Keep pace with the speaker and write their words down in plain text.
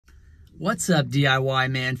What's up,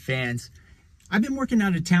 DIYMAN fans? I've been working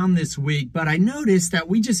out of town this week, but I noticed that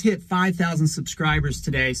we just hit 5,000 subscribers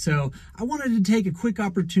today, so I wanted to take a quick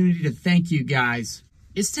opportunity to thank you guys.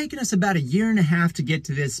 It's taken us about 1.5 years to get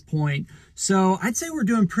to this point, so I'd say we're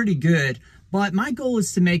doing pretty good, but my goal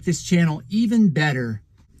is to make this channel even better.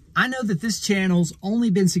 I know that this channel's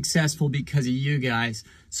only been successful because of you guys,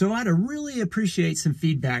 so I'd really appreciate some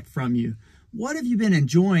feedback from you. What have you been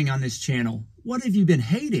enjoying on this channel? What have you been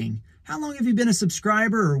hating? How long have you been a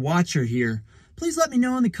subscriber or watcher here? Please let me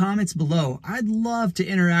know in the comments below. I'd love to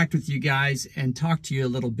interact with you guys and talk to you a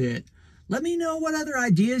little bit. Let me know what other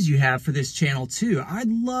ideas you have for this channel too. I'd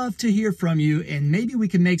love to hear from you, and maybe we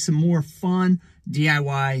can make some more fun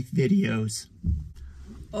DIY videos.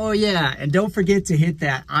 Oh yeah, and don't forget to hit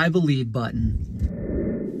that I believe button.